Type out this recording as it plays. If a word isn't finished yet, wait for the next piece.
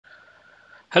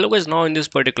Hello guys, now in this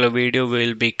particular video we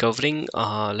will be covering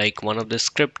like one of the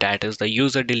script, that is the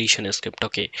user deletion script.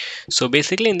 Okay, so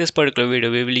basically in this particular video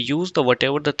we will use the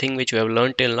whatever the thing which we have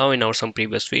learned till now in our some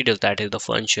previous videos, that is the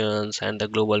functions and the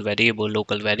global variable,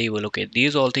 local variable. Okay,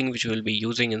 these all things which we will be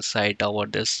using inside our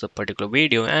this particular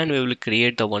video, and we will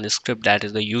create the one script, that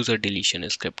is the user deletion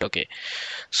script. Okay,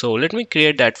 so let me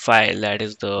create that file, that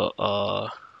is the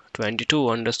 22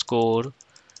 underscore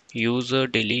user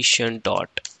deletion dot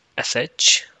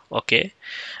sh. Okay,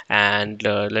 and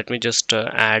let me just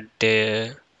add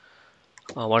the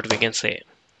what we can say,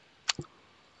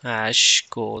 hash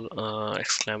call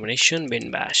exclamation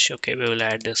bin bash. Okay, we will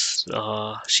add this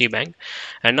shebang.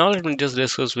 And now let me just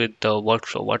discuss with the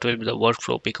workflow, what will be the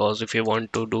workflow, because if you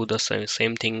want to do the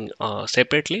same thing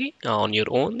separately on your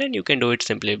own, then you can do it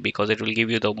simply, because it will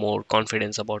give you the more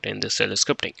confidence about in this cell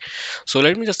scripting. So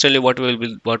let me just tell you what will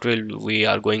we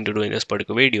are going to do in this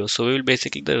particular video. So we will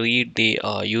basically read the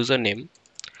username,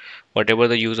 whatever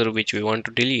the user which we want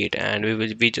to delete, and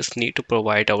we just need to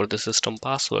provide our the system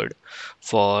password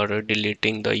for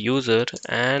deleting the user,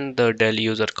 and the del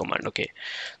user command. Okay,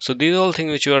 so these are all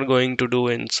things which you are going to do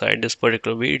inside this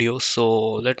particular video.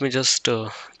 So let me just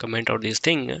comment out this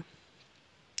thing,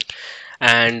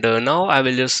 and now I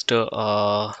will just use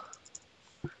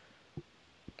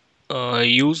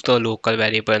the local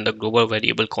variable and the global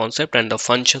variable concept and the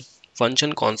function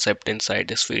concept inside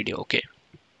this video. Okay,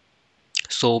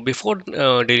 so before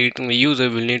deleting the user,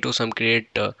 we'll need to some create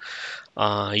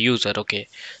user. Okay,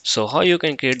 so how you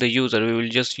can create the user, we will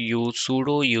just use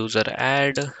sudo user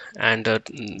add, and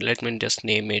let me just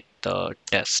name it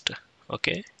test.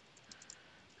 Okay,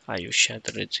 ayush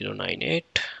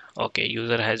 098. Okay,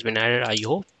 user has been added, I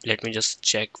hope. Let me just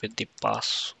check with the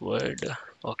password.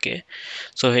 Okay,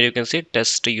 so here you can see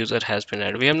test user has been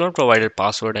added. We have not provided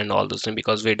password and all those things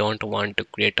because we don't want to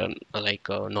create a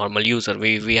normal user.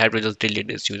 We have to just delete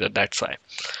this user, that's why.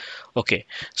 Okay,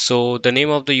 so the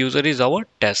name of the user is our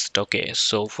test. Okay,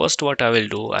 so first what I will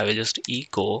do, I will just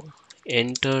echo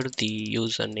enter the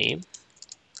username.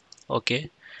 Okay,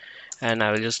 and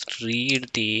I will just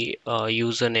read the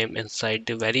username inside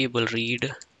the variable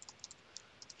read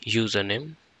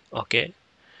username. Okay,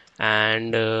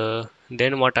 and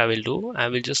then what I will do, I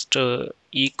will just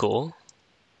echo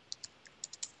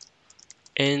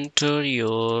enter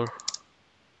your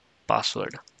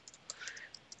password.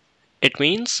 It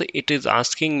means it is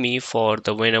asking me for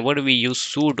the, whenever we use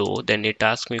sudo, then it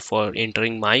asks me for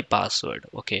entering my password.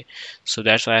 Okay, so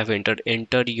that's why I have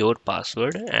entered your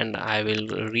password, and I will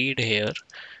read here,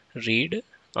 read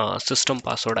system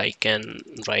password I can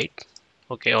write.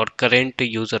 Okay, or current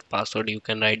user password you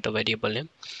can write the variable name.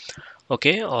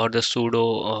 Okay, or the sudo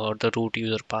or the root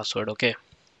user password. Okay,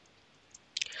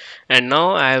 and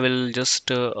now I will just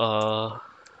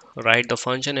write the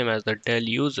function name as the del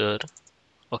user.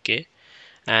 Okay,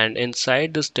 and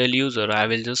inside this del user I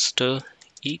will just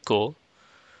echo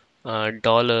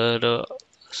dollar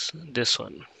this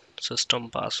one system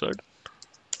password.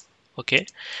 Okay,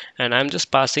 and I'm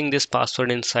just passing this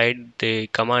password inside the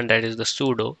command, that is the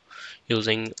sudo.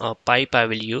 Using a pipe I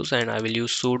will use, and I will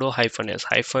use sudo hyphen s.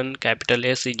 Hyphen capital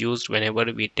S is used whenever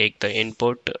we take the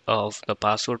input of the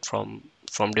password from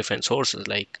different sources.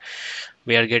 Like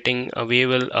we are getting we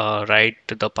will write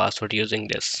the password using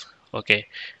this. Okay,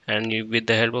 and with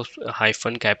the help of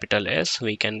hyphen capital S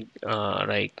we can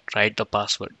write the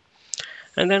password,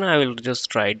 and then I will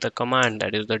just write the command,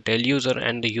 that is the del user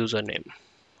and the username.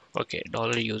 Okay,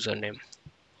 dollar username.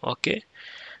 Okay,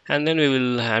 and then we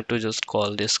will have to just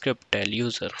call this script del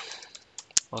user.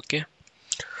 Okay,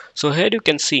 so here you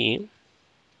can see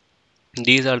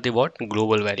these are the what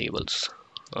global variables.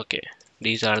 Okay,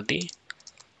 these are the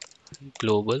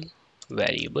global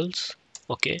variables.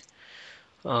 Okay,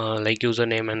 like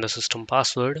username and the system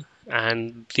password,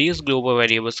 and these global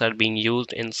variables are being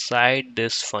used inside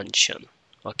this function.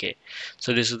 Okay,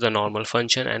 so this is the normal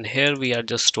function, and here we are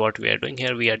just, what we are doing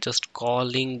here, we are just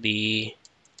calling the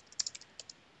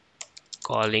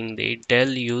del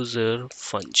user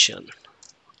function.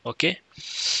 Okay,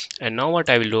 and now what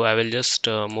I will do, I will just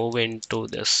move into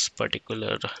this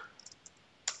particular,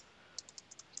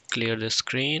 clear the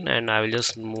screen, and I will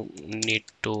just need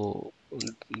to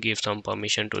give some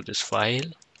permission to this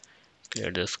file. Clear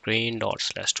the screen dot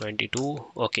slash 22.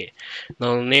 Okay,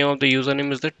 now the name of the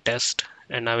username is the test,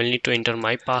 and I will need to enter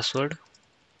my password.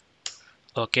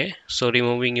 Okay, so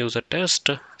removing user test.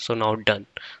 So now done.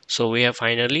 So we have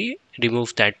finally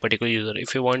removed that particular user.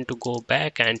 If you want to go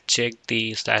back and check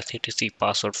the slash etc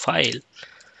password file,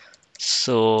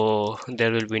 so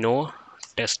there will be no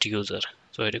test user.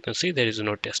 So here you can see there is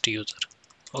no test user.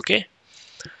 Okay,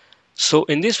 So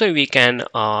in this way we can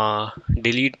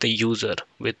delete the user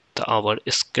with our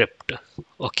script.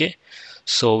 Okay,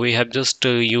 so we have just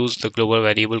used the global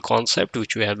variable concept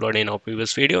which we have learned in our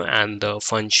previous video, and the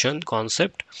function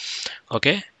concept.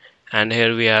 Okay, and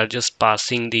here we are just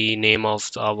passing the name of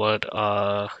our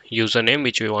username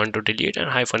which we want to delete, and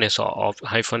hyphen s of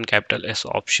hyphen capital S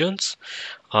options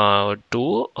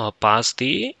to pass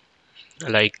the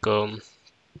like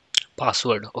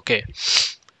password. Okay,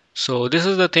 so this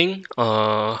is the thing.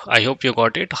 I hope you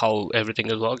got it how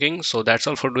everything is working. So that's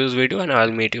all for this video, and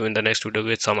I'll meet you in the next video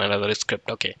with some another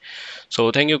script. Okay, so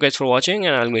thank you guys for watching,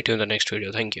 and I'll meet you in the next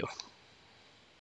video. Thank you.